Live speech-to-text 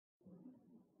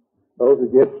how to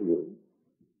get to you.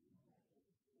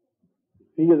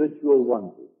 Feel that you are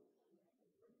wanted,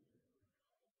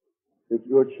 that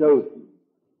you are chosen,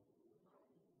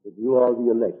 that you are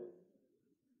the elect.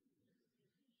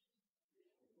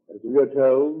 As we are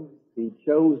told, He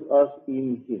chose us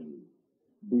in Him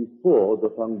before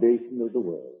the foundation of the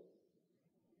world.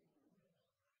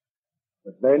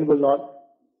 But man will not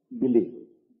believe it.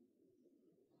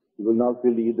 He will not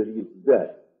believe that He is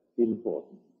that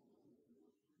important.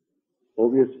 For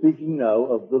we are speaking now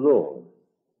of the Lord,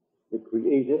 the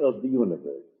Creator of the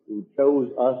universe, who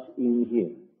chose us in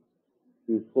Him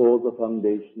before the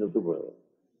foundation of the world.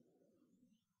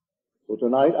 So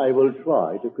tonight I will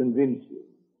try to convince you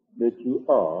that you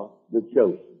are the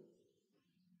chosen.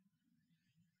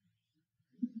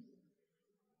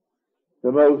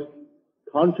 The most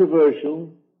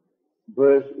controversial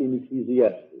verse in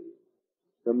Ecclesiastes,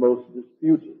 the most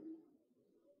disputed,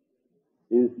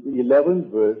 is the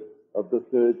 11th verse of the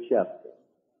 3rd chapter.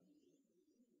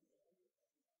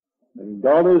 And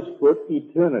God has put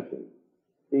eternity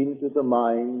into the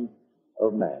mind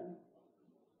of man.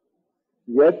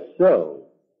 Yet so,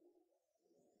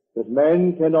 that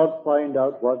man cannot find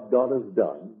out what God has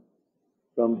done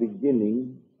from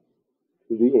beginning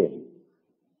to the end.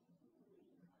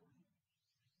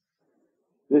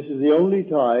 This is the only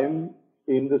time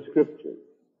in the Scriptures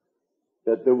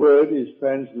that the word is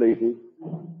translated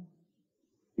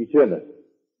eternity.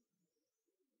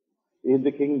 In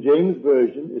the King James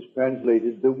Version is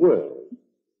translated the world.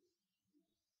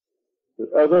 The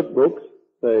other books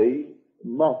say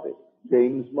Moffat,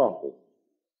 James Moffat.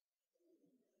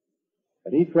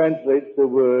 And he translates the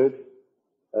word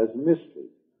as mystery.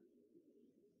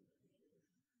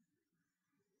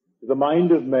 To the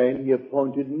mind of man he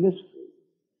appointed mystery.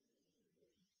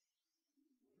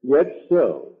 Yet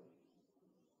so,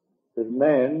 that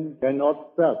man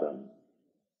cannot fathom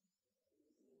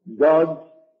God's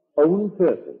own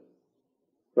purpose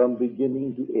from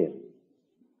beginning to end.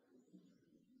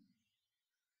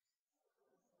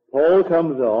 Paul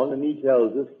comes on and he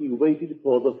tells us he waited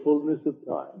for the fullness of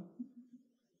time.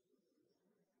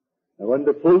 And when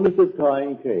the fullness of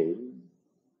time came,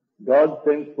 God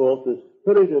sent forth the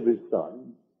Spirit of His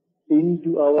Son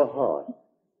into our hearts,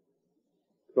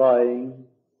 crying,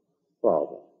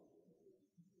 Father.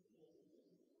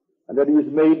 And that He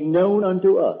has made known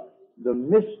unto us the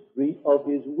mystery of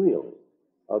His will,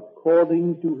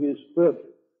 according to His purpose,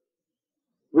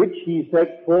 which He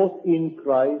set forth in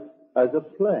Christ as a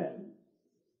plan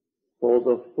for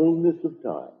the fullness of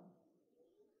time,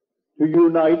 to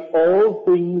unite all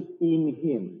things in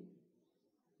Him,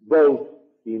 both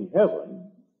in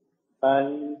heaven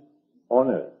and on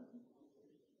earth.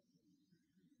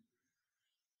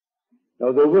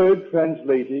 Now the word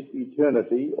translated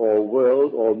eternity or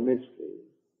world or mystery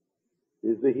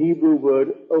is the Hebrew word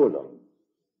olam.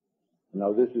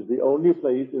 Now this is the only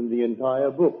place in the entire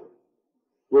book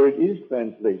where it is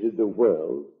translated the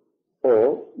world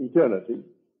or eternity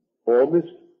or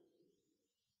mystery.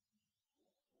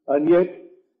 And yet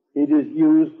it is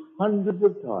used hundreds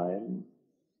of times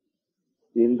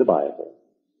in the Bible.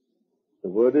 The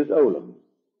word is olam.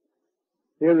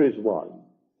 Here is one.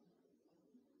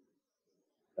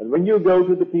 And when you go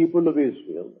to the people of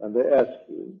Israel and they ask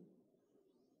you,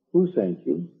 who sent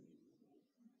you?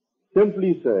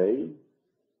 Simply say,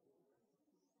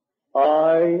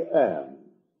 I am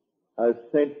has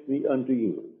sent me unto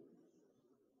you.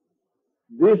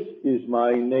 This is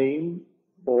my name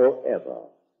forever.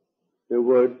 The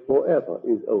word forever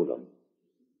is olam.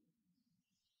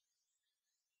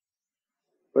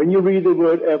 When you read the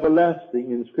word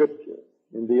everlasting in Scripture,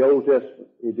 in the Old Testament,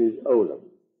 it is olam.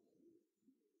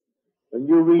 When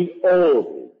you read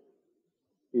always,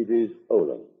 it is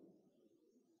olam.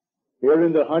 Here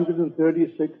in the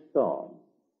 136th Psalm,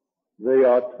 there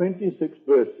are 26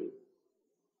 verses,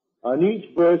 and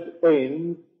each verse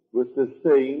ends with the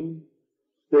same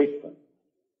statement.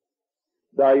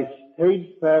 Thy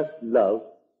steadfast love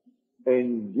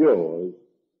endures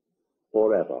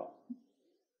forever.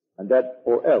 And that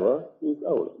forever is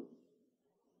olam.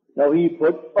 Now he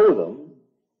put olam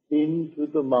into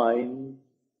the mind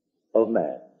of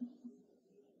man.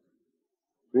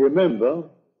 Remember,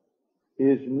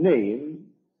 his name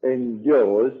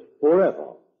endures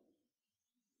forever.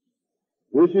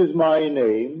 This is my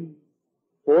name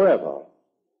forever.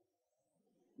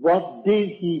 What did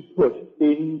he put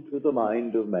into the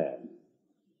mind of man?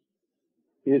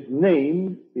 His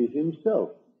name is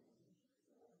himself.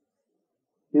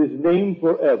 His name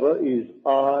forever is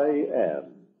I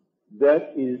am.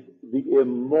 That is the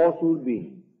immortal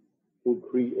being who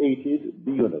created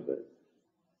the universe.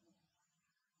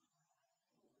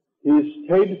 His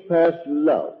steadfast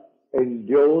love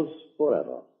endures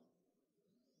forever.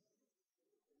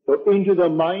 So into the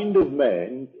mind of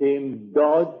man came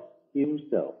God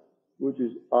himself, which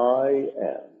is I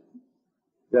am.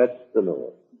 That's the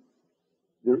Lord.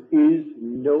 There is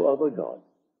no other God.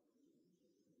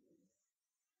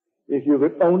 If you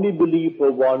could only believe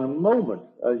for one moment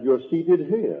as you're seated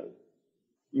here,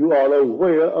 you are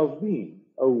aware of being.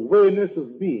 Awareness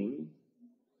of being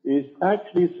is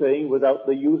actually saying, without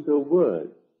the use of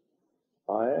words,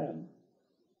 I am.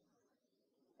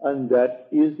 And that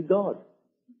is God.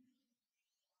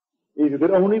 If you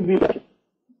could only believe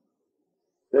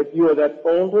that you are that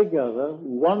altogether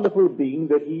wonderful being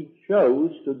that he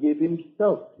chose to give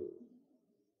himself to,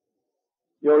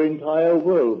 your entire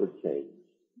world would change.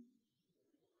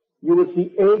 You would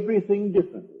see everything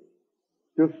differently,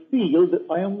 to feel that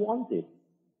I am wanted.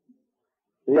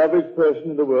 The average person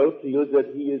in the world feels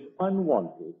that he is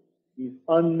unwanted, he's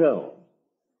unknown,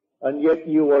 and yet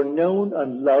you are known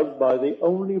and loved by the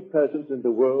only presence in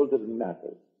the world that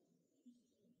matters.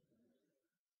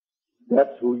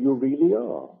 That's who you really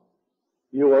are.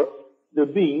 You are the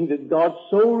being that God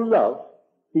so loved,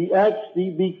 he actually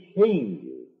became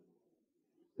you,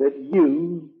 that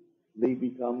you may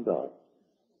become God.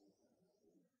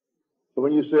 So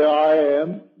when you say, I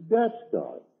am, that's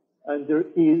God. And there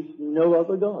is no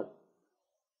other God.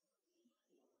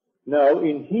 Now,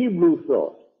 in Hebrew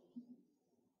thought,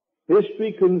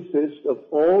 history consists of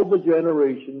all the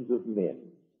generations of men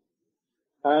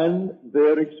and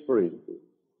their experiences,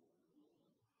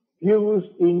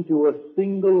 fused into a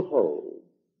single whole.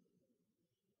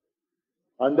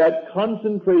 And that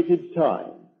concentrated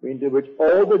time into which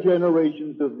all the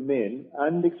generations of men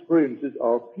and experiences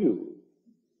are fused,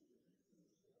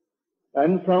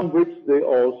 and from which they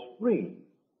all spring,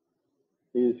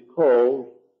 is called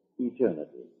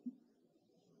eternity.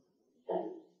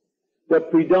 The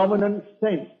predominant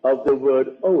sense of the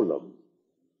word olam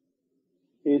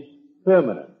is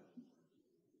permanent.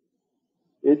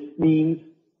 It means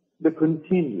the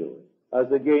continuous, as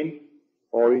against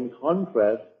or in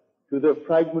contrast to the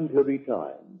fragmentary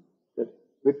time that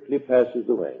quickly passes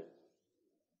away.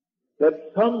 That's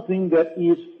something that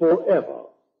is forever.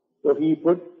 So he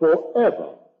put forever,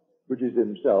 which is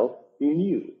himself, in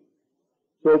you.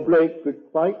 So Blake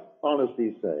could quite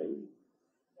honestly say,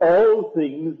 all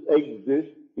things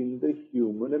exist in the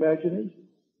human imagination.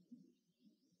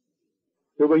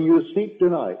 So when you sleep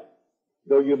tonight,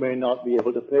 though you may not be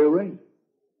able to pay rent,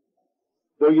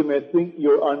 though you may think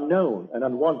you're unknown and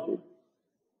unwanted,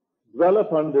 dwell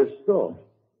upon this thought.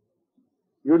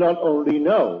 You're not only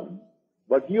known,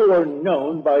 but you are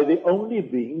known by the only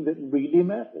being that really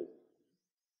matters.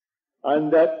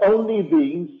 And that only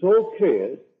being so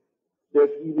cared that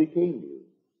he became you.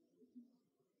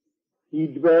 He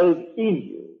dwells in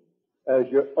you as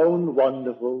your own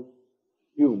wonderful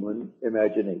human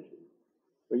imagination.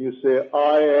 When you say,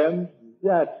 I am,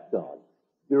 that's God.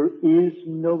 There is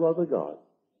no other God.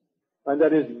 And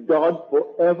that is God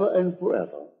forever and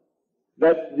forever.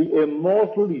 That's the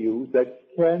immortal you that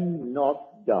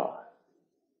cannot die.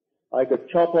 I could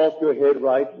chop off your head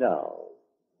right now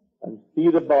and see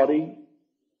the body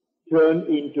turn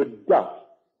into dust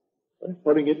and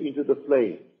putting it into the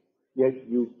flames. Yet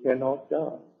you cannot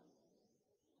die.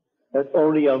 That's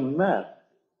only a mask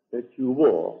that you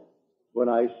wore when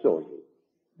I saw you.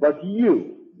 But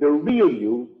you, the real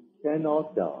you,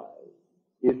 cannot die.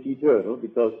 It's eternal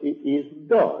because it is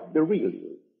God, the real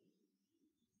you.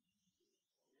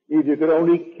 If you could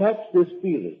only catch this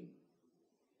feeling,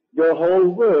 your whole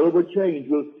world would change.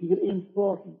 You'll feel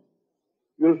important.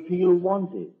 You'll feel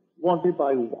wanted. Wanted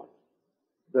by what?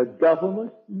 The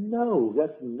government? No,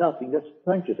 that's nothing. That's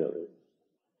transitory.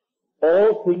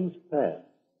 All things pass.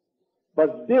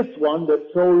 But this one that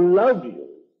so loved you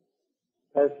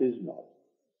passes not.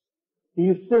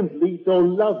 He simply so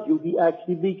loved you, he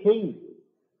actually became you.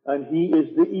 And he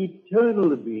is the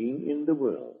eternal being in the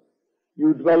world.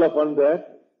 You dwell upon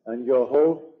that, and your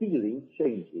whole feeling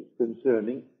changes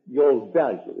concerning your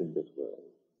value in this world,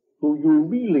 who you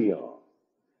really are,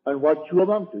 and what you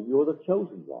amount to. You're the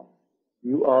chosen one.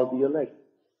 You are the elect.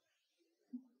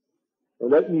 So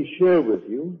let me share with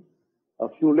you a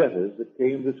few letters that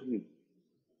came this week.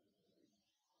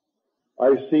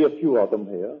 I see a few of them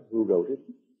here who wrote it.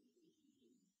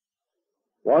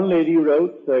 One lady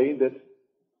wrote saying that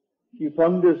she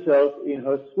found herself in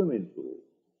her swimming pool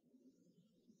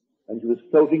and she was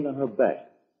floating on her back.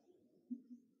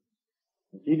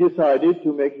 She decided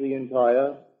to make the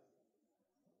entire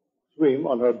swim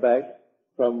on her back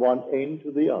from one end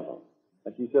to the other.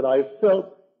 And she said, I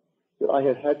felt that I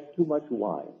had had too much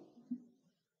wine.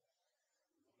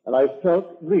 And I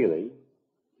felt really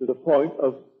to the point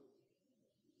of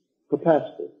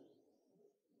capacity.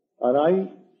 And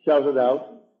I shouted out,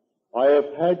 I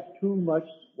have had too much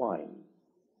wine.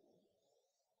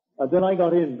 And then I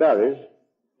got embarrassed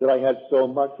that I had so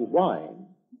much wine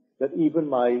that even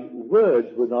my words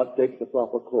would not take the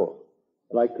proper course.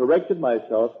 And I corrected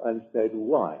myself and said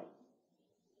wine.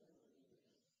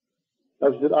 I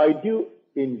said, I do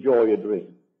enjoy a drink,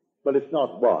 but it's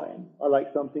not wine. I like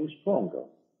something stronger.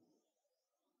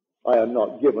 I am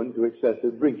not given to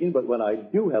excessive drinking, but when I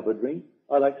do have a drink,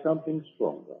 I like something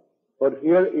stronger. But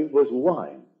here it was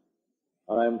wine,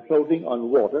 and I am floating on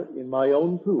water in my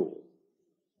own pool.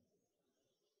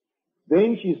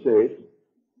 Then she said,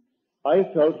 I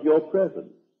felt your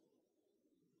presence.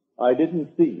 I didn't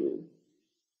see you.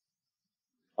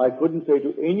 I couldn't say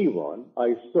to anyone,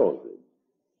 I saw you.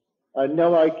 And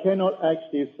now I cannot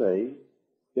actually say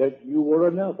that you were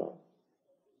another.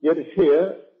 Yet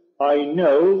here I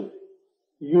know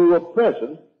you were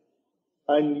present,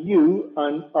 and you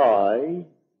and I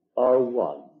are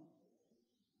one.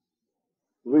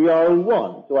 We are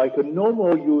one, so I can no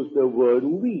more use the word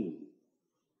we.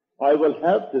 I will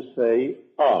have to say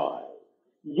I.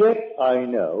 Yet I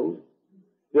know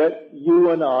that you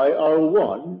and I are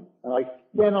one, and I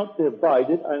cannot divide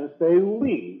it and say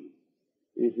we.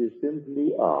 It is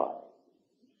simply I.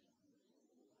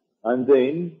 And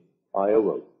then I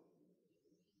awoke.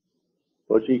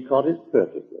 But she caught it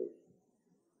perfectly.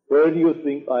 Where do you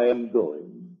think I am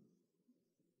going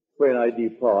when I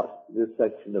depart this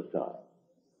section of time?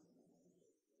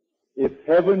 If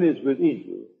heaven is within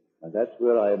you, and that's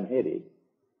where I am headed,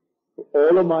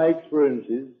 all of my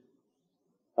experiences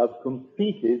have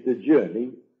completed the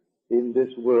journey in this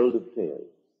world of tales.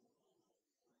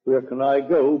 Where can I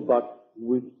go but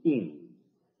within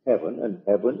heaven, and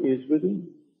heaven is within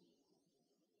you?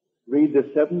 Read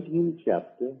the 17th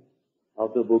chapter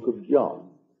of the book of John.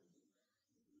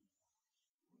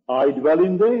 I dwell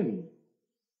in them,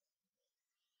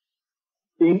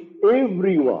 in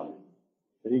everyone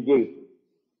that he gave me.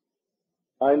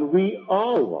 And we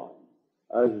are one,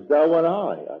 as thou and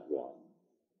I are one.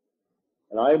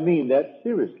 And I mean that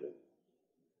seriously.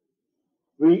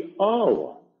 We are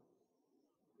one,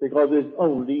 because there's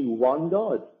only one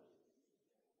God.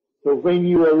 So when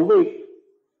you awake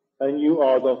and you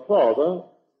are the Father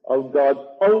of God's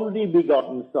only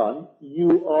begotten Son,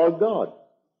 you are God.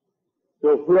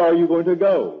 So where are you going to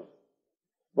go?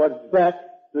 But back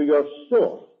to your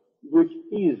source, which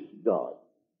is God.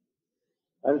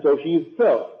 And so she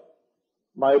felt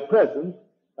my presence,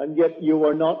 and yet you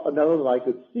were not another that I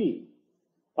could see.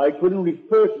 I couldn't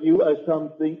refer to you as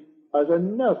something as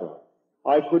another.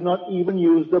 I could not even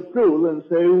use the plural and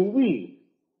say we.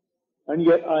 And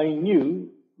yet I knew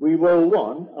we were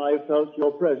one. I felt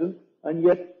your presence, and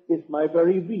yet it's my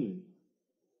very being.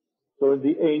 So in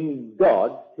the end,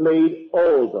 God played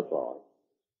all the parts.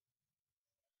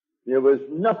 There was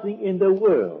nothing in the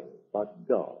world but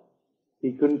God.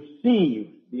 He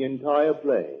conceived the entire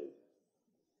play.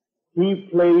 He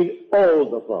played all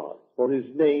the parts, for his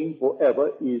name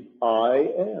forever is I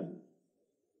am.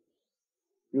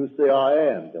 You say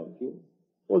I am, don't you?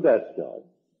 Well, that's God.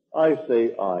 I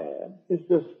say I am. It's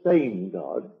the same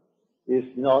God.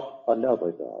 It's not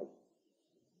another God.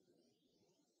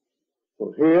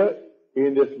 So here,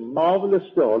 in this marvelous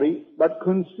story, but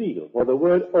conceal, for the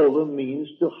word olam means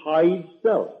to hide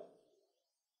self.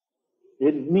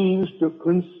 It means to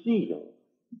conceal.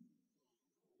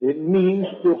 It means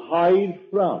to hide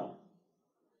from.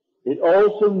 It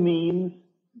also means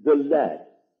the lad,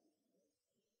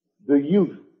 the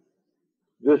youth,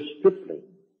 the stripling,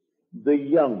 the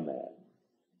young man.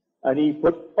 And he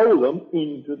put olam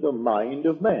into the mind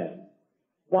of man.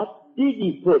 What did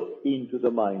he put into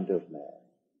the mind of man?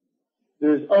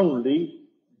 There's only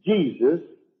Jesus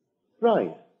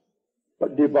Christ.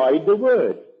 But divide the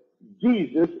word.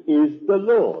 Jesus is the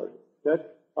Lord,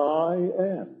 that I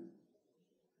am.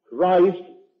 Christ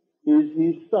is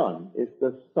his son. It's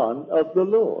the son of the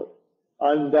Lord.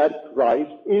 And that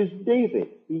Christ is David.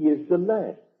 He is the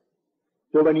lad.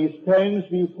 So when he stands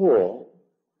before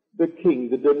the king,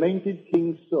 the demented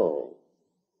King Saul,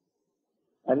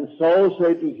 and Saul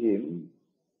said to him,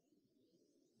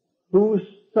 whose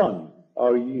son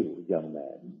are you, young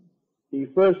man? He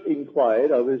first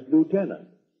inquired of his lieutenant,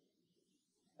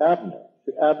 Abner.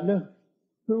 Said, Abner,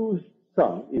 whose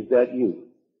son is that you?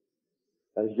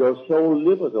 As your soul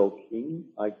liveth, O king,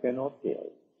 I cannot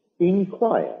tell.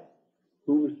 Inquire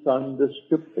whose son the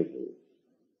stripling is.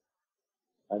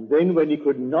 And then when he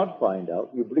could not find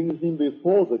out, he brings him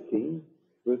before the king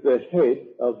with the head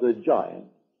of the giant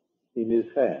in his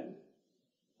hand.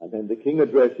 And then the king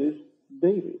addresses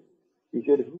David. He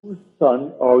said, whose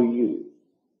son are you,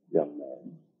 young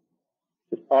man?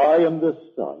 He said, I am the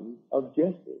son of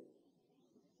Jesse.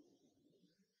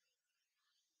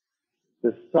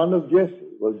 The son of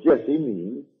Jesse. Well, Jesse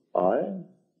means I.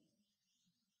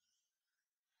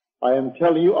 I am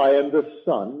telling you, I am the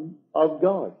son of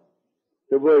God.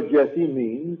 The word Jesse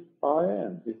means I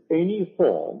am. It's any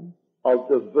form of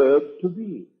the verb to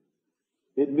be.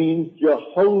 It means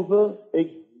Jehovah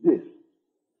exists.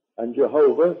 And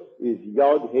Jehovah is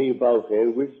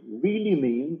Yod-Heh-Vav-Heh, which really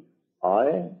means I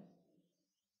am.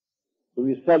 So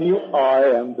he's telling you,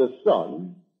 I am the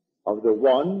son of the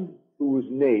one whose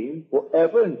name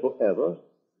forever and forever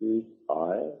is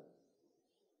I.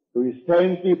 So he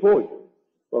stands before you.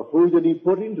 But who did he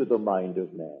put into the mind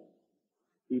of man?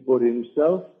 He put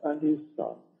himself and his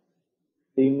son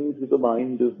into the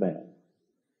mind of man.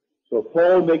 So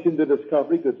Paul, making the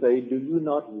discovery, could say, do you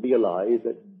not realize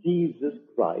that Jesus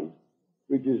Christ,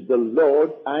 which is the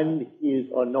Lord and his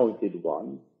anointed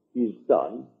one, his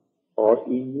son, are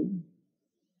in you?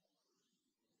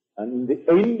 And in the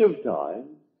end of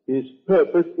time, his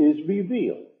purpose is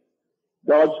revealed.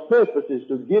 God's purpose is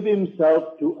to give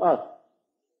himself to us,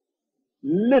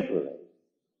 literally.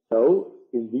 So,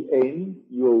 in the end,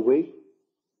 you awake,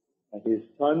 and his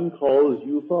son calls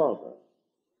you Father.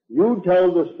 You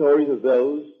tell the stories of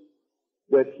those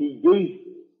that he gave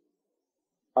you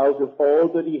out of all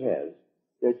that he has,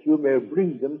 that you may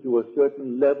bring them to a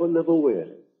certain level of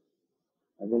awareness.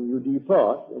 And when you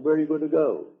depart, where are you going to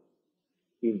go?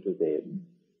 Into them.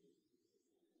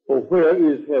 For where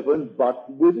is heaven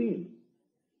but within?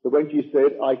 So when she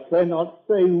said, I cannot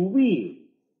say we,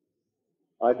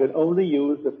 I can only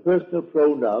use the personal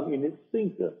pronoun in its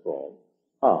singular form,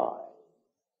 I.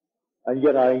 And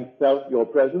yet I felt your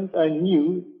presence. I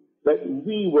knew that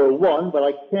we were one, but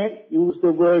I can't use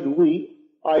the word we.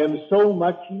 I am so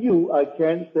much you, I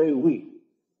can't say we.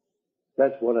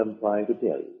 That's what I'm trying to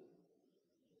tell you.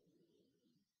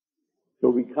 So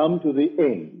we come to the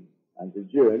end, and the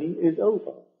journey is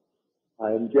over.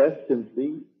 I am just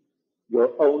simply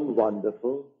your own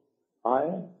wonderful I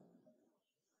am.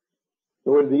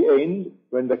 So in the end,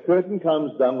 when the curtain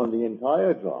comes down on the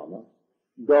entire drama,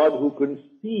 God, who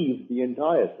conceived the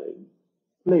entire thing,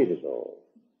 played it all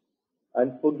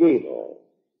and forgave all.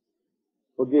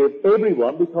 Forgave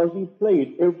everyone because he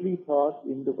played every part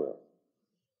in the world.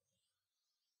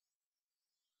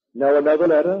 Now another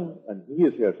letter, and he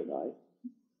is here tonight.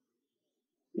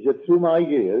 He said, through my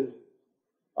years,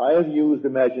 I have used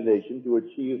imagination to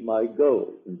achieve my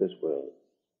goals in this world.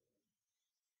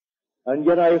 And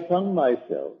yet I have found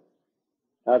myself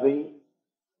having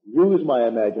used my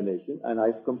imagination, and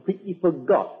I completely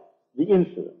forgot the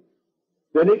incident.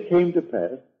 Then it came to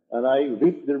pass, and I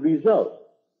reaped the result.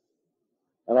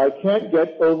 And I can't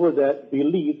get over that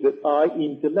belief that I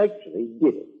intellectually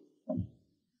did it.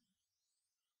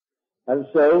 And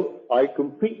so I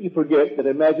completely forget that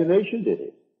imagination did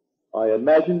it. I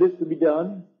imagined it to be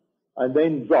done, and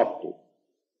then dropped it.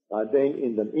 And then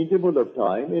in an interval of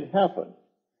time, it happened.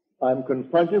 I'm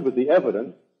confronted with the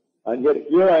evidence, and yet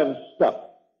here I am stuck.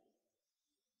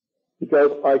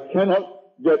 Because I cannot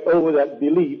get over that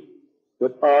belief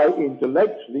that I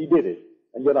intellectually did it.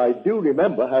 And yet I do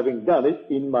remember having done it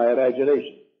in my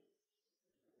imagination.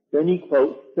 Then he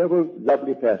quotes several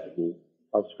lovely passages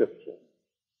of Scripture.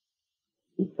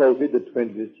 He quoted the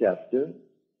 20th chapter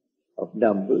of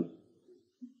Numbers.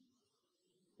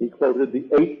 He quoted the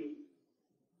 8th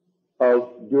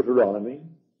of Deuteronomy.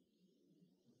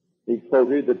 He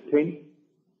quoted the 10th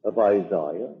of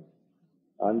Isaiah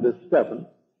and the 7th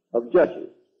of Judges.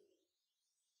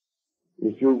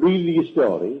 If you read these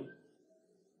stories,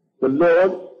 the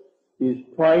Lord is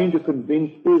trying to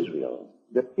convince Israel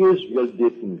that Israel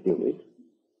didn't do it,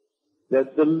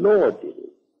 that the Lord did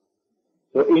it.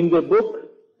 So in the book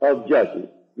of Judges,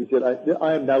 he said,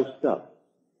 I am now stuck.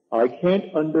 I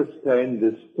can't understand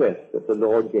this test that the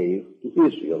Lord gave to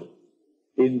Israel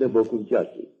in the book of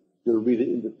Judges. You'll read it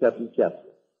in the 7th chapter.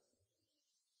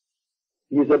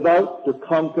 He is about to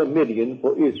conquer Midian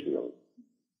for Israel.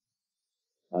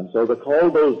 And so the call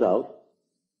goes out,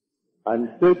 and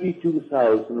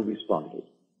 32,000 responded.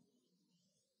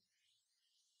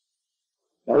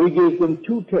 Now he gives them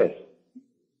two tests.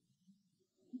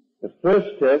 The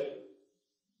first test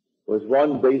was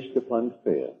one based upon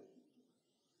fear.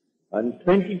 And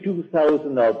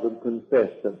 22,000 of them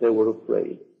confessed that they were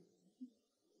afraid.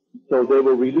 So they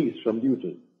were released from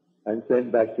duty and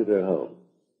sent back to their home.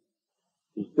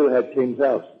 He still had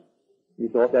 10,000. He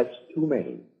thought that's too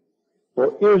many.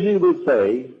 For Israel will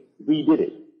say, we did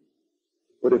it.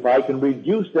 But if I can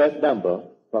reduce that number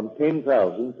from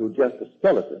 10,000 to just a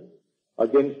skeleton,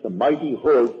 against the mighty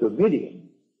hordes of Midian,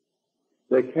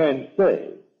 they can't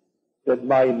say that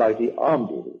my mighty arm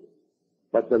did it,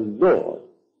 but the Lord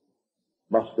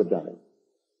must have done it.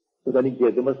 So then he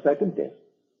gave them a second test.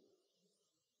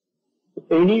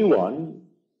 Anyone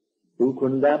who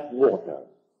can lap water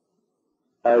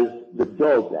as the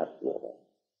dog laps water.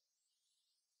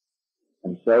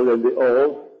 And so then they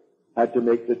all had to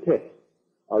make the test.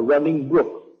 A running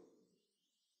brook.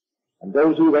 And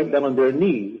those who went down on their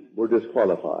knees were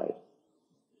disqualified.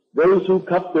 Those who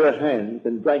cupped their hands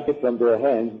and drank it from their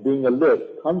hands, being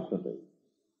alert constantly,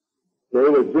 they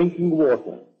were drinking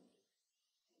water.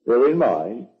 Bear in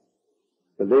mind,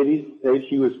 the lady said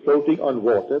she was floating on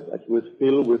water that was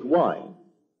filled with wine.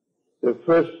 The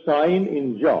first sign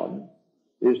in John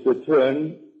is to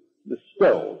turn the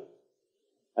stone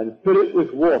and fill it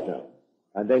with water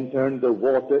and then turn the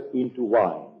water into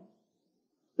wine.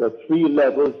 There are three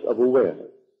levels of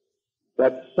awareness.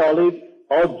 That solid,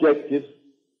 objective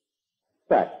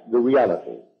fact, the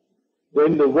reality.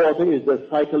 Then the water is the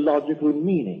psychological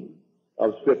meaning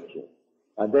of Scripture.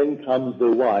 And then comes the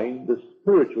wine, the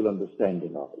spiritual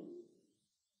understanding of it.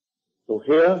 So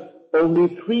here,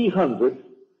 only 300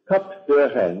 cupped their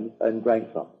hands and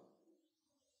drank from it.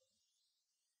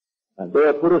 And they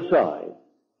are put aside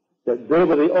that they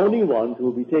were the only ones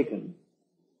who would be taken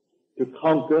to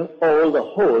conquer all the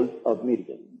hordes of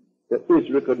Midian. That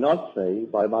Israel could not say,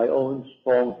 by my own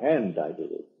strong hand I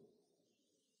did it.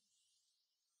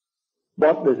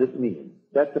 What does it mean?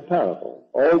 That's a parable.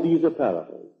 All these are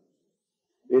parables.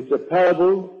 It's a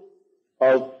parable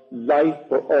of life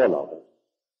for all of us.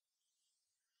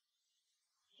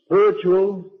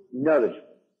 Spiritual nourishment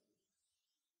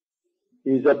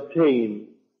is obtained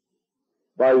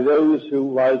by those who,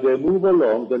 while they move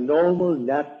along the normal,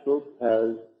 natural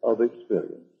paths of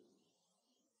experience,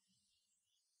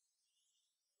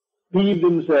 feed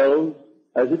themselves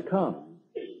as it comes.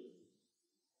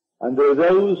 And there are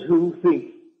those who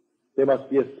think there must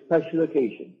be a special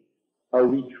occasion, a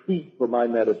retreat for my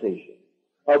meditation,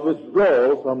 a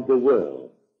withdrawal from the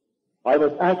world. I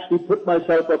must actually put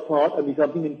myself apart and be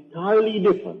something entirely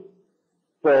different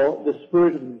for the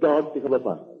Spirit of God to come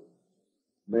upon me.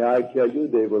 May I tell you,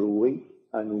 they will wait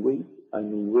and wait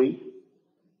and wait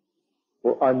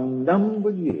for a number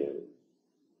of years,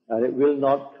 and it will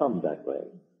not come that way.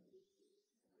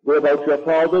 Go about your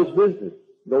Father's business,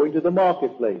 go into the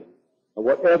marketplace, and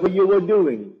whatever you are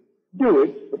doing, do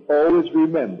it, but always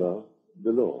remember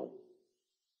the Lord.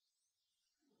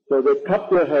 So they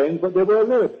cupped their hands, but they were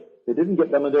alert. They didn't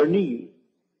get them on their knees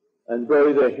and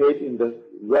bury their head in the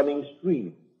running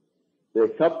stream. They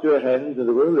cupped their hands and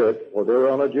they were alert, or they were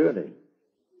on a journey.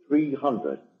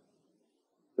 300.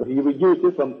 So he reduced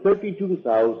it from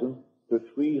 32,000 to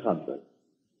 300.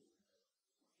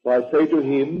 So I say to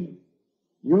him,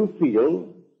 you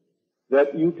feel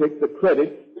that you take the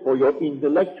credit for your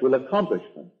intellectual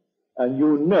accomplishment, and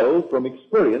you know from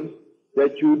experience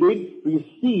that you did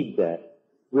precede that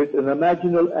with an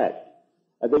imaginal act,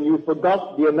 and then you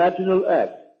forgot the imaginal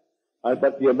act,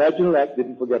 but the imaginal act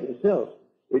didn't forget itself.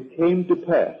 It came to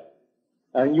pass,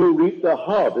 and you reaped the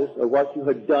harvest of what you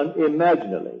had done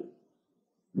imaginally,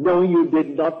 knowing you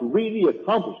did not really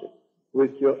accomplish it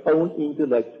with your own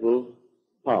intellectual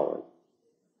powers.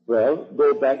 Well,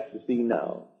 go back to see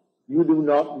now. You do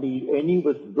not need any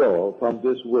withdrawal from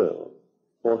this world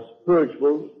for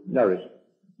spiritual nourishment.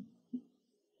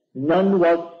 None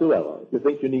whatsoever. If you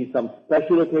think you need some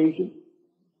special occasion,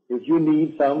 if you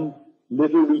need some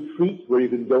little retreat where you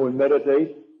can go and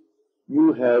meditate,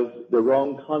 you have the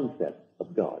wrong concept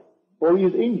of God. For He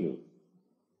is in you.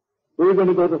 Where are you going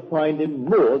to go to find Him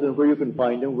more than where you can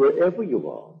find Him wherever you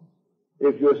are?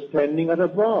 If you're standing at a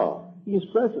bar, He is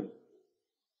present.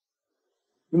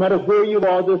 No matter where you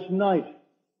are this night,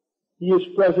 He is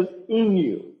present in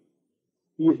you.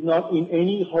 He is not in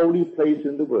any holy place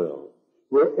in the world.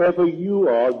 Wherever you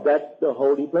are, that's the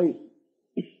holy place.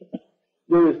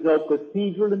 There is no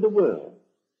cathedral in the world,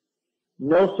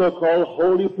 no so-called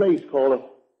holy place called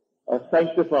a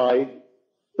sanctified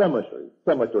cemetery.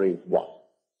 Cemetery is what?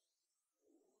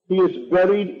 He is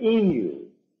buried in you.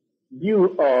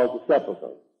 You are the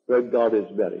sepulchre where God is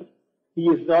buried. He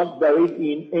is not buried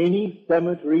in any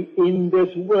cemetery in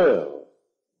this world.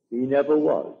 He never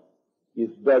was. He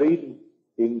is buried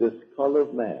in the skull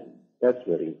of man. That's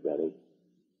where he's buried.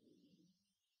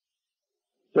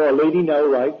 So a lady now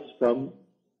writes from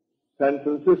San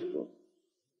Francisco.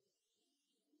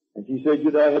 And she said,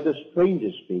 you know, I had the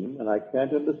strangest dream, and I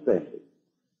can't understand it.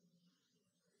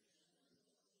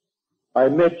 I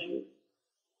met you.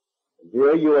 And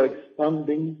here you are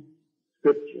expounding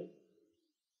Scripture.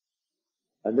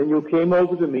 And then you came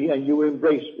over to me and you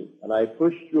embraced me. And I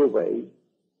pushed you away.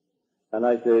 And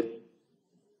I said,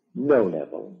 no,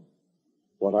 Neville.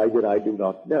 What I did, I do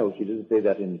not know. She didn't say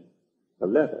that in the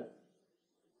letter.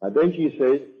 And then she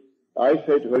said, I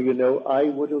said to her, you know, I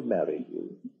would have married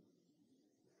you.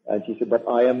 And she said, but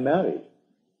I am married.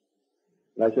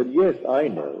 And I said, yes, I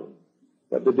know.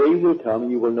 But the day will come,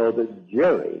 you will know that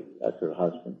Jerry, that's her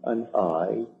husband, and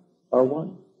I are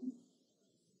one.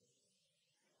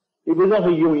 It was not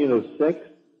a union of sex.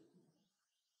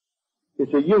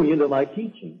 It's a union of my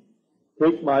teaching.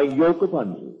 Take my yoke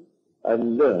upon you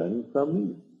and learn from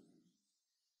me.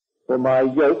 For my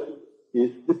yoke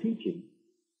is the teaching.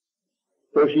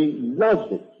 So she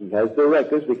loves it. She has the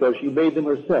records because she made them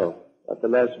herself at the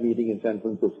last meeting in San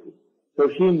Francisco. So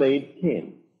she made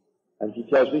 10. And she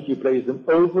tells me she plays them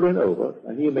over and over,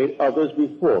 and he made others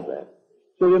before that.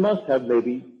 So you must have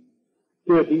maybe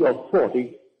 30 or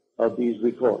 40 of these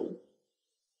recordings.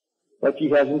 But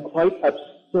she hasn't quite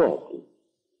absorbed it,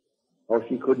 or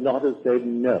she could not have said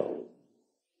no.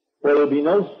 For there'll be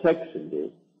no sex in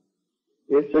this.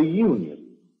 It's a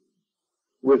union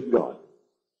with God.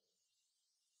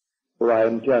 For I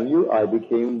am telling you, I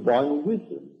became one with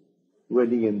him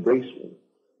when he embraced me.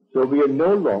 So we are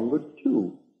no longer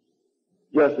two.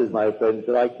 Just as my friend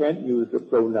said, I can't use the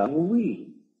pronoun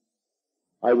we.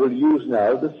 I will use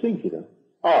now the singular.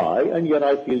 I, and yet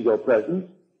I feel your presence,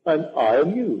 and I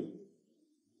am you.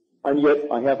 And yet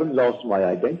I haven't lost my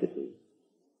identity.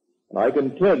 And I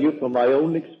can tell you from my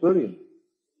own experience,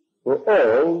 for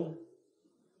all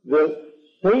the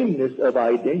sameness of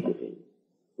identity,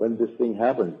 when this thing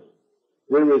happens,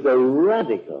 there is a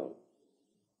radical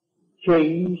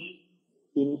change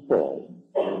in form.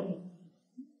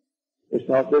 It's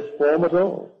not this form at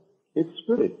all. It's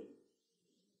spirit.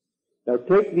 Now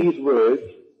take these words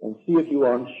and see if you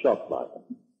aren't shocked by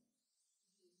them.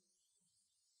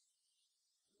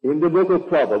 In the book of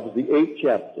Proverbs, the 8th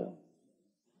chapter,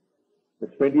 the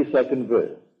 22nd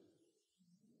verse,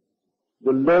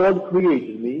 the Lord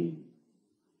created me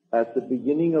at the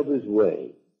beginning of his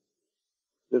way,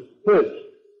 the first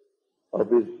of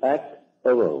his act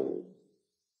arose.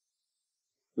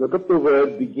 Look up the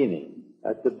word beginning,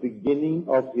 at the beginning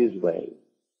of his way.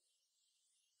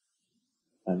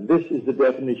 And this is the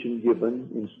definition given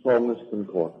in Strong's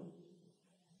Concordance.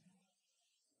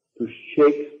 To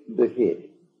shake the head,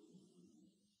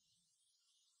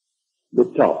 the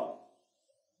top.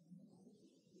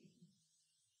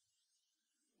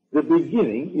 The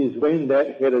beginning is when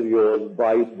that head of yours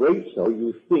vibrates so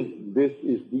you think this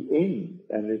is the end,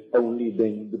 and it's only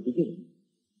then the beginning.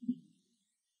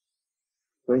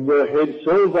 When your head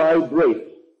so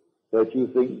vibrates that you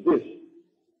think this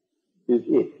is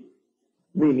it,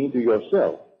 meaning to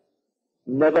yourself,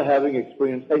 never having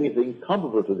experienced anything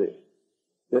comparable to this,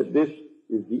 that this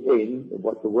is the end of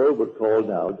what the world would call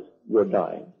now you're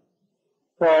dying.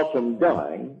 Far from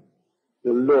dying,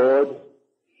 the Lord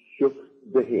shook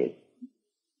the head.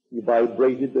 He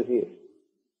vibrated the head.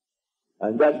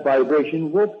 And that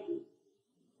vibration woke you.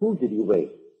 Who did he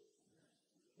wake?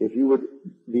 If you would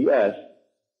be asked,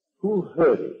 who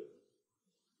heard it?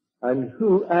 And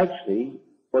who actually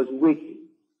was waking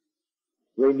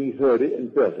when he heard it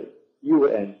and felt it? You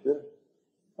would answer,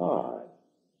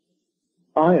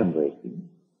 I am waking.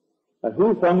 And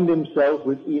who found himself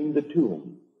within the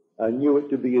tomb and knew it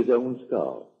to be his own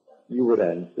skull? You would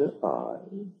answer, I.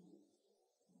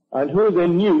 And who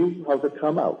then knew how to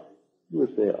come out? You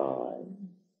would say,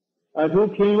 I. And who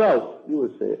came out? You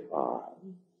would say, I.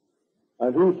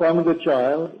 And who found the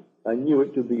child and knew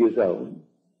it to be his own?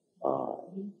 I.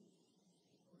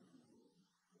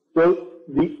 So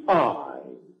the I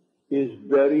is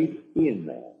buried in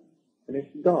man, and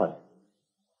it's God.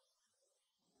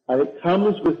 And it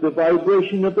comes with the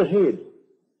vibration of the head.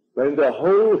 When the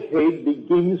whole head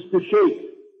begins to shake,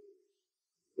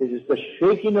 it is the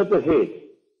shaking of the head.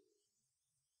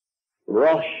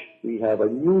 Rosh, we have a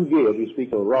new year, we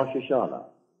speak of Rosh Hashanah.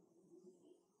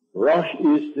 Rosh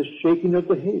is the shaking of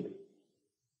the head.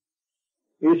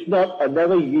 It's not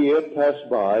another year pass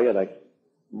by and I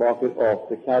mark it off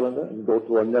the calendar and go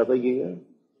to another year.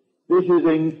 This is an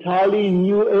entirely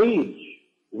new age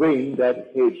when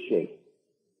that head shakes.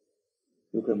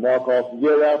 You can mark off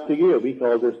year after year. We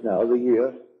call this now the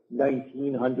year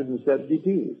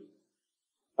 1972.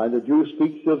 And the Jew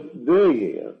speaks of their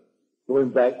year going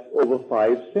back over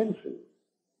 5 centuries.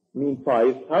 I mean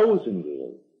 5,000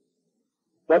 years.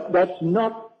 But that's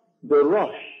not the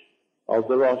Rosh of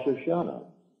the Rosh Hashanah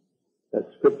that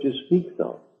Scripture speaks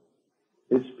of.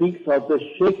 It speaks of the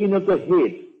shaking of the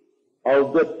head,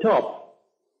 of the top.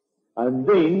 And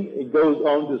then it goes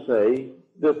on to say,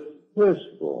 the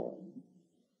firstborn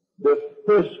the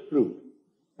first fruit.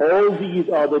 All these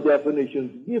are the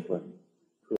definitions given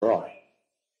to us.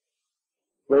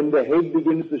 When the head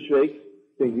begins to shake,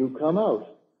 then you come out.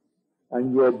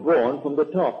 And you are born from the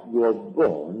top. You are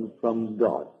born from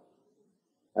God.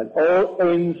 And all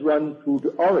ends run through to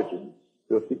origins.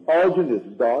 So if the origin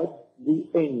is God, the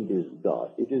end is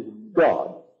God. It is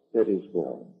God that is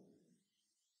born.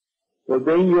 So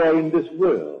then you are in this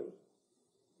world.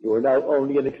 You are now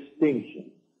only an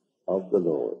extension of the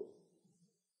Lord.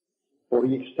 For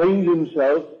he extends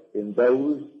himself in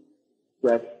those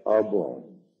that are born.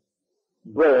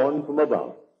 Born from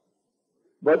above.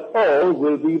 But all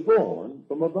will be born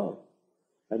from above.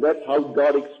 And that's how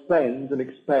God expands and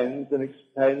expands and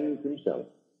expands himself.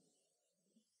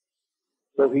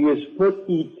 So he has put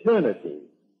eternity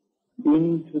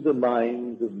into the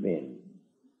minds of men.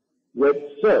 Yet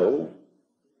so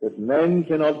that men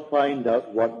cannot find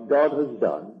out what God has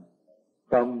done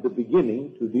from the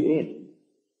beginning to the end.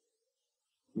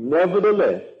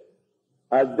 Nevertheless,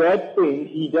 at that end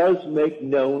he does make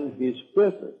known his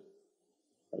purpose.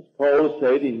 As Paul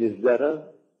said in his letter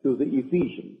to the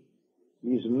Ephesians,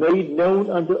 he's made known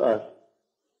unto us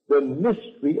the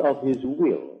mystery of his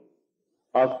will,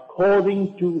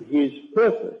 according to his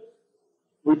purpose,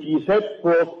 which he set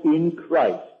forth in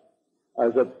Christ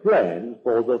as a plan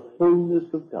for the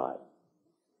fullness of time.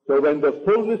 So when the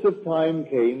fullness of time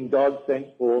came, God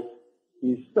sent forth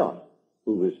his Son,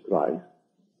 who is Christ,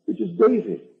 which is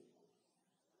David,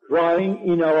 crying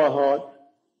in our hearts,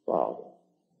 Father.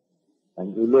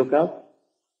 And you look up,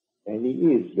 and he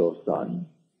is your Son,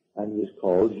 and he has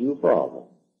called you Father.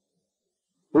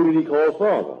 Who did he call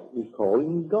Father? He's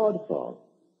calling God Father.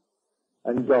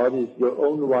 And God is your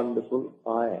own wonderful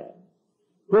I am.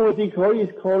 Who is he calling?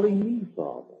 He's calling me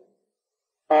Father.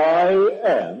 I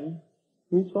am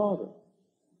his Father.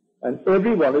 And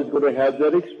everyone is going to have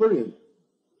that experience.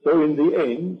 So in the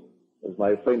end, as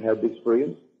my friend had the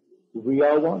experience, we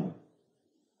are one.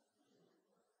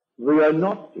 We are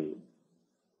not two.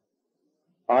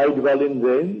 I dwell in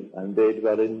them, and they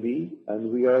dwell in me,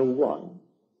 and we are one.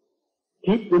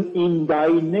 Keep them in thy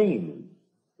name,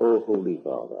 O Holy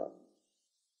Father.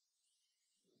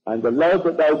 And the love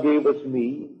that thou gavest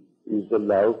me is the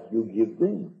love you give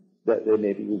them, that they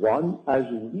may be one as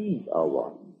we are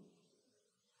one.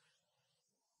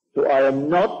 So I am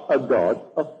not a God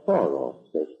afar off,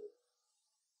 says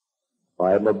he.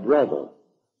 I am a brother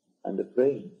and a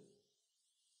friend.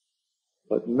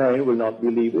 But man will not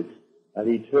believe it. And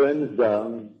he turns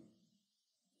down,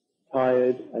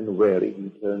 tired and weary, he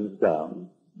turns down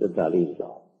the valley of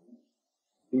God.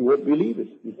 He won't believe it.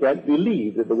 He can't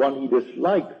believe that the one he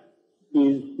dislikes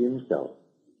is himself.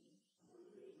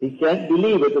 He can't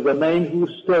believe it that the man who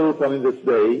stole from him this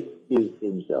day is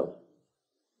himself.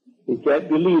 He can't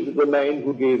believe that the man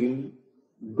who gave him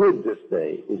good this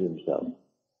day is himself.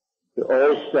 They're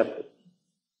all separate.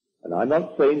 And I'm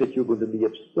not saying that you're going to be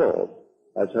absorbed,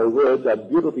 as her words are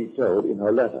beautifully told in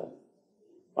her letter.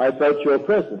 I felt your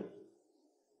presence.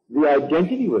 The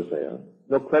identity was there,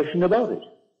 no question about it.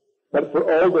 But for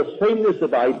all the sameness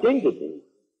of identity,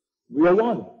 we are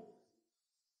one.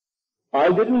 I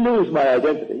didn't lose my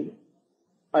identity,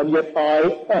 and yet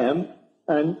I am,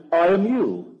 and I am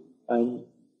you. And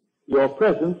your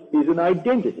presence is an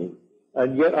identity,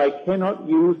 and yet I cannot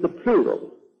use the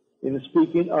plural in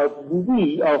speaking of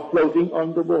we are floating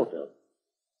on the water.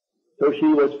 So she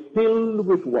was filled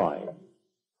with wine.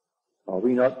 Are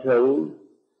we not told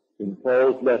in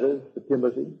Paul's letters to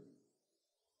Timothy,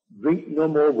 drink no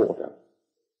more water.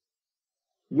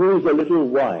 Use a little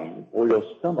wine for your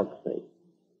stomach's sake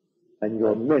and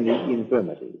your many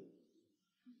infirmities.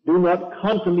 Do not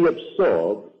constantly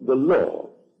absorb the law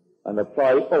and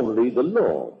apply only the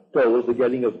law towards the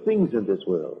getting of things in this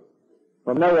world.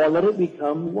 From now on, let it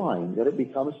become wine, let it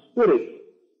become spirit,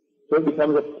 so it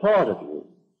becomes a part of you.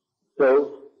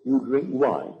 So you drink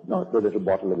wine, not the little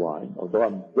bottle of wine, although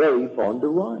I'm very fond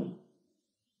of wine.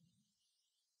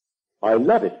 I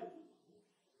love it.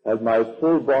 Have my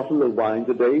full bottle of wine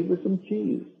today with some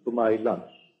cheese for my lunch,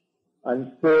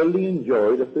 and thoroughly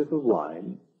enjoyed a fifth of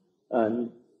wine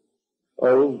and,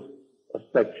 a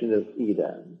section of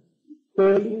Edam.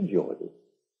 Thoroughly enjoyed it.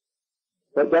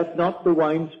 But that's not the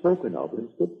wine spoken of in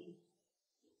Scripture.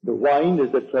 The wine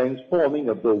is the transforming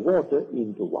of the water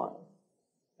into wine.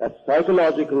 That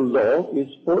psychological law is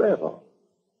forever.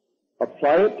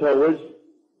 Apply it towards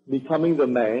becoming the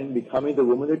man, becoming the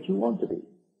woman that you want to be.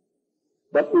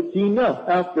 But it's enough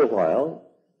after a while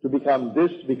to become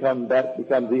this, become that,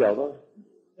 become the other.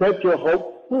 Set your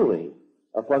hope fully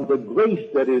upon the grace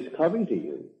that is coming to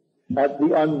you at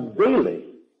the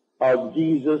unveiling of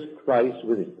Jesus Christ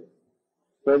within you.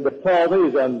 when the Father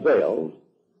is unveiled,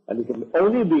 and he can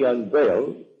only be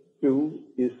unveiled through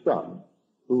his Son,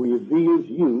 who reveals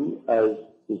you as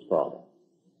his Father.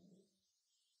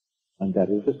 And that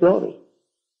is the story.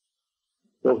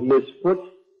 So he has put,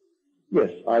 yes,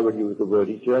 I would use the word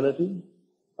eternity,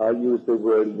 I'll use the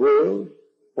word world,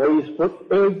 for he's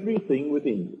put everything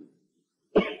within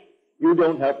you. You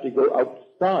don't have to go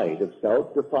outside of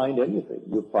self to find anything.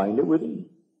 You find it within.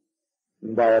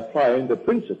 And by applying the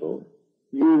principle,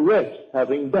 you rest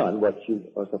having done what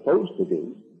you are supposed to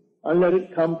do, and let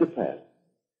it come to pass.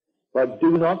 But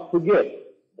do not forget,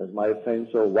 as my friend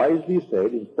so wisely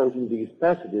said in quoting these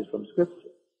passages from Scripture,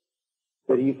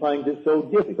 that he finds it so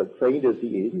difficult, trained as he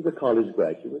is, he's a college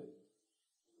graduate,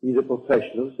 he's a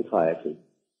professional psychiatrist,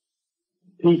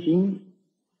 teaching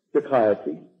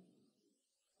psychiatry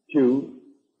to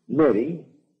many,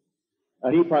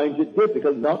 and he finds it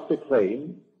difficult not to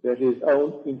claim that his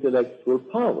own intellectual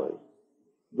powers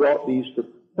brought these to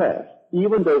pass,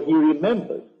 even though he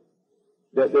remembers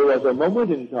that there was a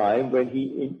moment in time when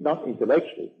he, not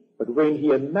intellectually, but when he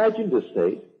imagined a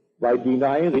state by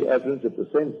denying the evidence of the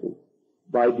senses,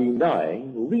 by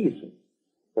denying reason,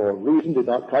 or reason did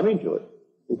not come into it,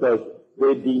 because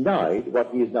they denied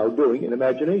what he is now doing in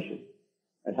imagination.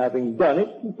 And having done it,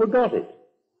 he forgot it.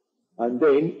 And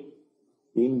then,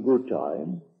 in good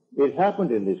time, it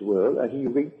happened in this world, and he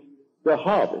reaped the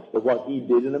harvest of what he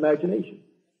did in imagination.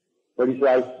 But he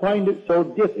said, I find it so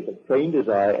difficult, trained as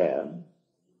I am,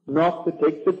 not to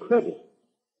take the credit.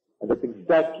 And that's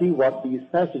exactly what these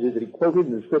passages that he quoted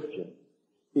in the Scripture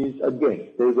is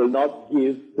against. They will not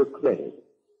give the credit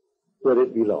where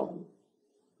it belongs.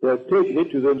 They have taken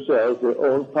it to themselves, their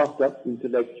own puffed up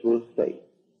intellectual state.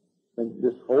 And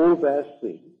this whole vast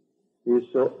thing is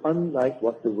so unlike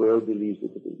what the world believes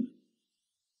it to be.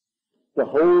 The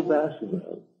whole vast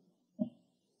world.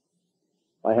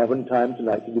 I haven't time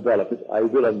tonight to develop it. I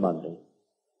will on Monday.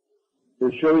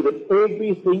 To show you that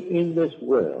everything in this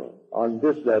world on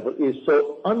this level is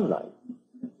so unlike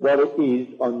what it is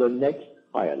on the next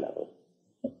higher level.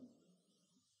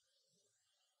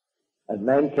 And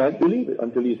man can't believe it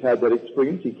until he's had that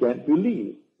experience. He can't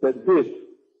believe that this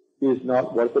is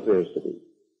not what it appears to be.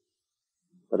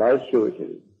 But I'll show it to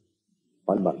you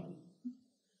on Monday.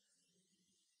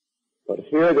 But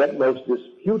here that most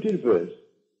disputed verse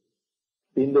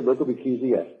in the book of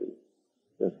Ecclesiastes,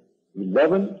 the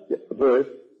 11th verse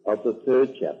of the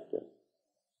 3rd chapter.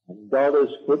 And God has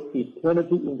put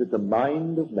eternity into the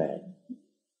mind of man,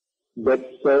 but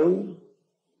so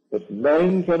that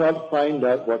man cannot find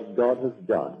out what God has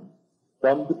done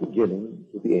from the beginning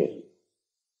to the end.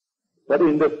 But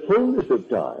in the fullness of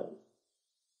time,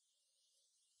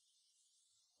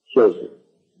 shows it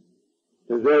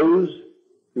to those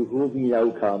to whom he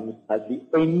now comes at the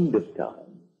end of time.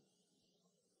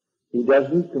 He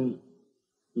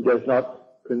does not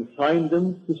consign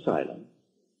them to silence.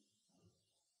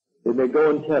 They may go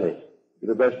and tell it to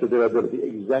the best of their ability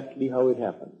exactly how it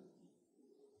happened.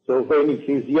 So when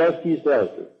Ecclesiastes tells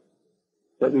us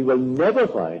that we will never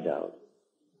find out,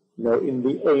 no, in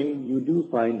the end you do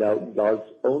find out God's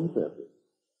own purpose.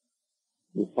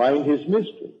 You find his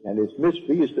mystery, and his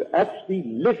mystery is to actually,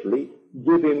 literally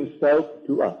give himself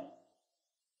to us.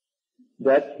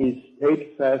 That his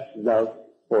steadfast love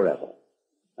forever.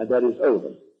 And that is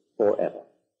over forever.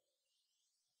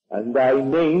 And thy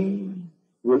name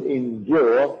will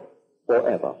endure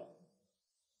forever.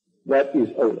 That is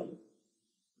Olam.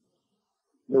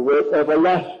 The word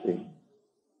everlasting.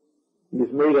 He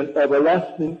has made an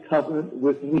everlasting covenant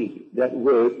with me. That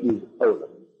word is Olam.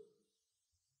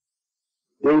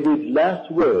 David's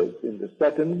last words in the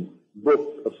 2nd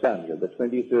book of Samuel, the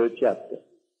 23rd chapter.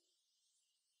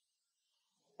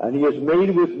 And he has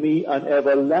made with me an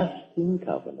everlasting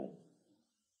covenant.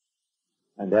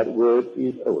 And that word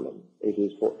is Olam. It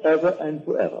is forever and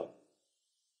forever.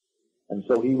 And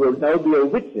so he will now be a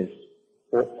witness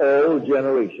for all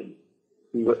generations.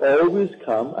 He will always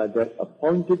come at that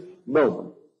appointed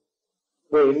moment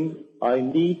when I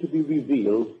need to be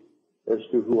revealed as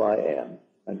to who I am.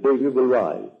 And David will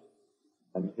rise.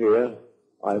 And here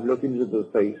I'm looking into the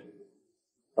face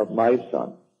of my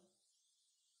son.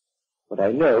 But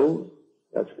I know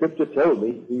that Scripture told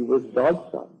me he was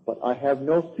God's son. But I have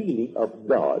no feeling of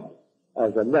God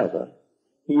as another.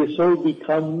 He has so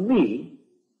become me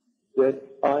that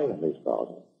I am his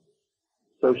father.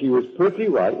 So she was perfectly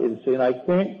right in saying I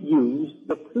can't use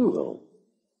the plural.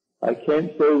 I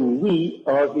can't say we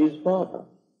are his father.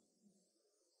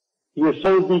 He has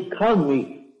so become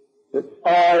me that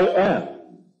I am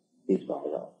his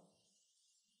father.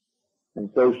 And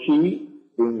so she,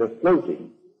 in the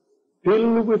floating,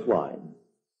 filled with wine,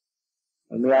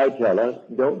 And may I tell her,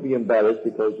 don't be embarrassed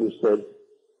because you said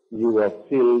you are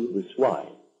filled with swine.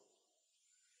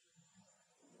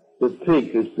 The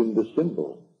pig has been the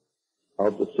symbol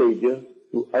of the Savior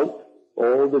throughout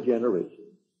all the generations.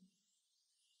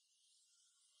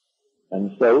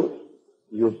 And so,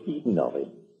 you've eaten of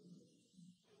him.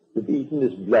 You've eaten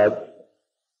his blood,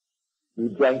 you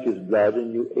drank his blood,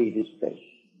 and you ate his flesh,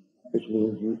 which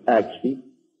means you actually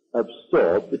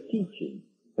absorb the teaching.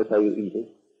 That's how you eat it.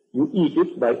 You eat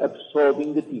it by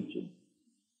absorbing the teaching.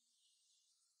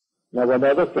 Now,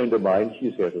 another friend of mine,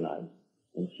 she's here tonight,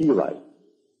 and she writes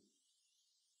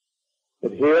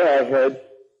that here I had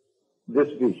this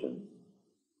vision.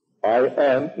 I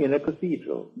am in a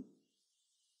cathedral,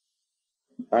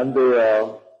 and there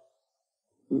are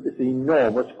this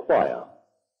enormous choir,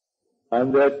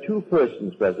 and there are two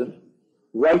persons present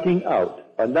writing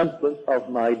out announcements of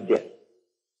my death.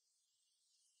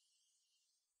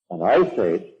 And I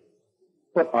said,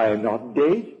 but I am not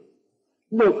dead.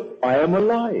 Look, I am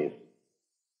alive.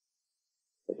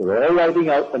 But they're all writing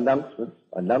out announcements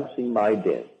announcing my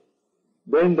death.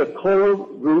 Then the choral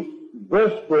group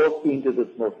burst forth into this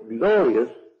most glorious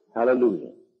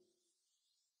hallelujah.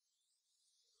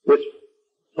 This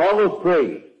song of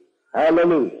praise,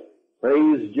 hallelujah,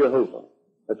 praise Jehovah.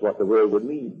 That's what the word would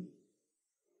mean.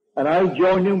 And I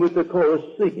joined in with the chorus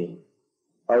singing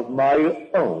of my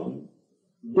own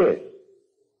death.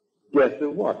 Death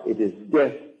of what? It is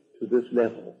death to this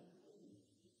level.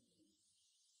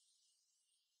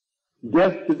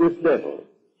 Death to this level.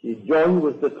 She joined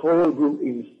with the choral group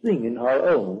in singing her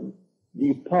own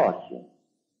departure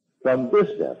from this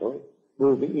level,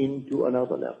 moving into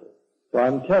another level. So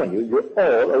I'm telling you, you're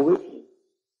all a witness.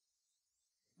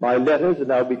 My letters are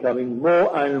now becoming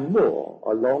more and more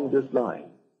along this line.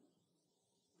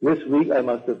 This week I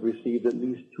must have received at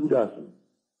least 2 dozen.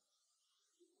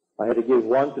 I had to give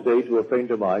one today to a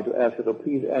friend of mine to ask her to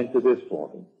please answer this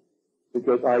for me,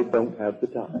 because I don't have the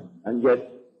time. And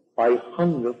yet I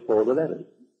hunger for the letters.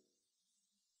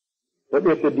 But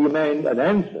if they demand an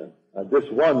answer, as this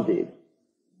one did,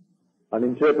 an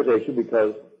interpretation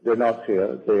because they're not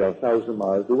here, they are 1,000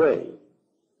 miles away.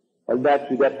 Well,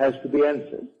 naturally that has to be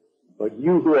answered. But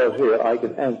you who are here, I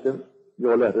can answer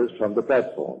your letters from the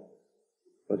platform.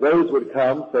 But those would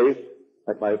come, say,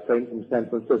 like my friend from San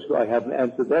Francisco, I haven't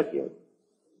answered that yet.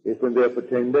 It's been there for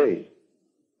 10 days.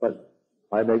 But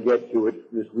I may get to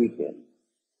it this weekend.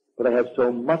 But I have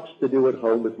so much to do at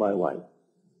home with my wife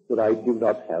that I do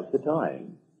not have the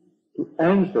time to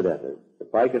answer letters.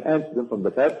 If I can answer them from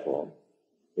the platform,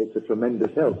 it's a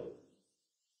tremendous help.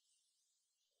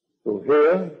 So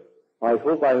here, I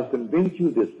hope I have convinced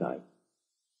you this time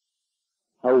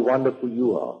how wonderful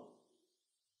you are,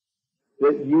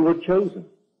 that you were chosen,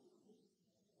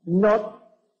 not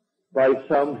by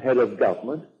some head of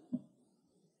government.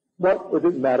 What would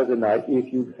it matter tonight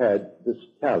if you had the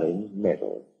Stalin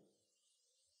medal?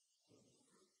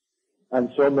 And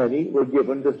so many were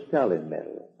given the Stalin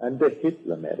medal and the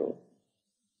Hitler medal.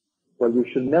 Well, you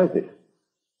should know this.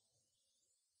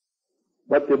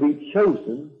 But to be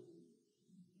chosen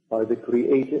by the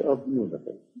Creator of the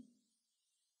universe.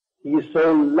 He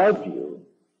so loved you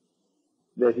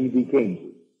that he became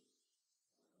you.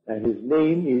 And his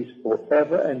name is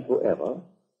forever and forever.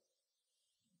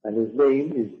 And his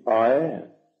name is I am.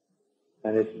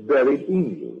 And it's buried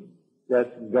in you.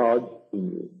 That's God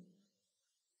in you.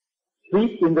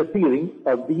 Sleep in the feeling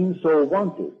of being so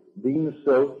wanted, being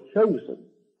so chosen,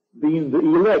 being the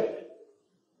elect.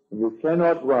 And you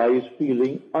cannot rise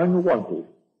feeling unwanted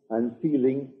and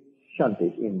feeling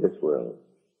shunted in this world.